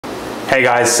Hey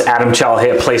guys, Adam Chal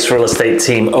here, Place Real Estate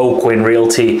Team, Oakwyn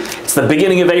Realty. It's the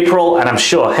beginning of April and I'm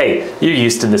sure, hey, you're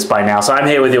used to this by now. So I'm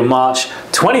here with your March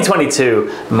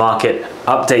 2022 market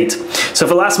update. So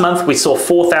for last month, we saw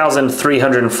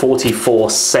 4,344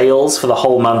 sales for the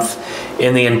whole month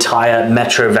in the entire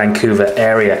Metro Vancouver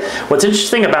area. What's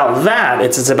interesting about that,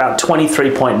 it's about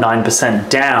 23.9%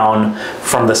 down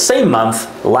from the same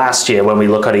month last year when we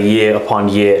look at a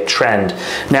year-upon-year trend.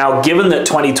 Now, given that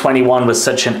 2021 was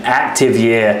such an active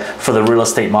year for the real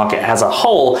estate market as a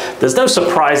whole, there's no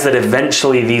surprise that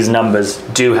eventually these numbers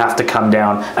do have to come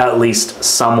down at least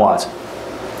somewhat.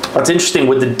 What's interesting,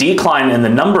 with the decline in the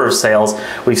number of sales,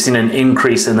 we've seen an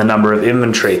increase in the number of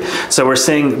inventory. So we're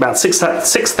seeing about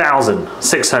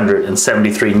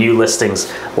 6,673 new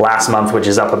listings last month, which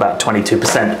is up about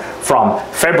 22% from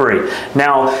February.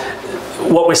 Now,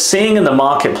 what we're seeing in the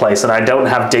marketplace, and I don't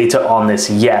have data on this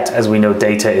yet, as we know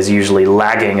data is usually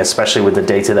lagging, especially with the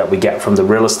data that we get from the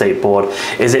real estate board,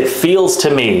 is it feels to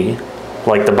me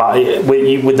like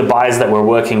with the buyers that we're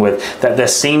working with, that there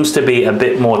seems to be a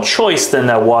bit more choice than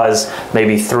there was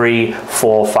maybe 3,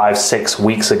 4, 5, 6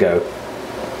 weeks ago.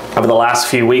 Over the last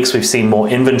few weeks, we've seen more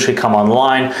inventory come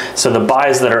online, so the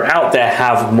buyers that are out there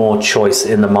have more choice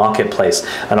in the marketplace.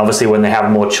 And obviously when they have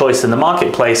more choice in the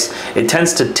marketplace, it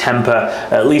tends to temper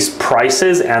at least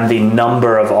prices and the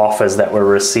number of offers that we're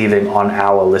receiving on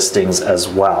our listings as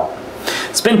well.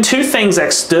 It's been two things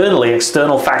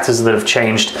external factors that have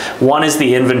changed. One is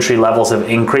the inventory levels have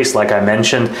increased, like I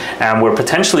mentioned, and we're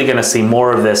potentially going to see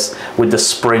more of this with the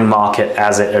spring market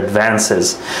as it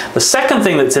advances. The second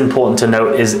thing that's important to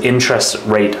note is interest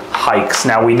rate hikes.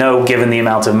 Now, we know, given the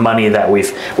amount of money that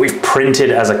we've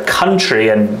printed as a country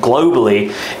and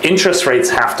globally, interest rates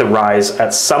have to rise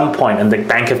at some point, and the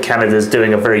Bank of Canada is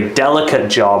doing a very delicate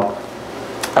job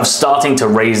of starting to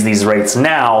raise these rates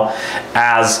now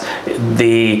as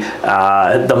the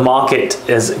market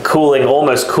is cooling,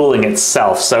 almost cooling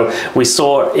itself. So we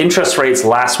saw interest rates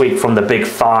last week from the Big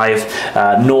Five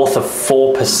north of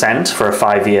 4% for a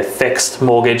 5-year fixed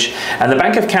mortgage. And the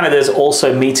Bank of Canada is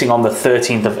also meeting on the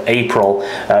 13th of April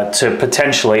to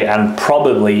potentially and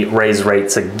probably raise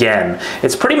rates again.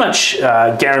 It's pretty much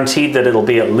guaranteed that it'll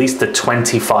be at least a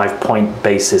 25-point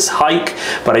basis hike,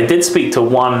 but I did speak to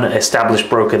one established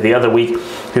broker the other week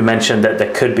who mentioned that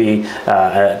there could be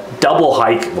a double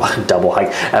hike,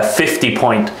 a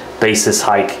 50-point basis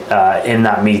hike in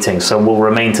that meeting. So we'll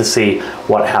remain to see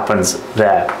what happens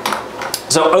there.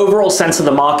 So overall sense of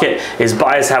the market is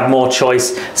buyers have more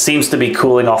choice, seems to be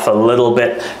cooling off a little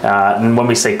bit. And when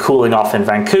we say cooling off in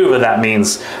Vancouver, that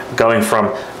means going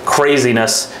from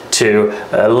craziness to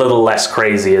a little less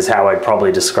crazy is how I'd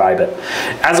probably describe it.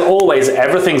 As always,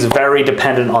 everything's very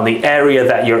dependent on the area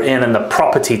that you're in and the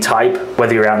property type,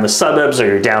 whether you're out in the suburbs or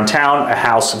you're downtown, a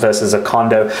house versus a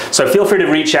condo. So feel free to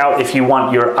reach out if you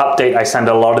want your update. I send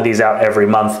a lot of these out every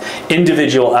month,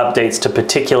 individual updates to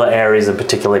particular areas and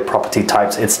particular property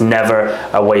types. It's never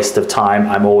a waste of time.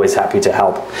 I'm always happy to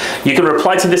help. You can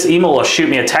reply to this email or shoot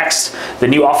me a text. The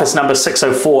new office number is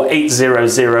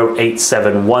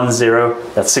 604-800-8710.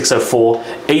 That's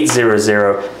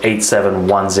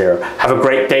 604-800-8710. Have a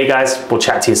great day, guys. We'll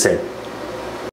chat to you soon.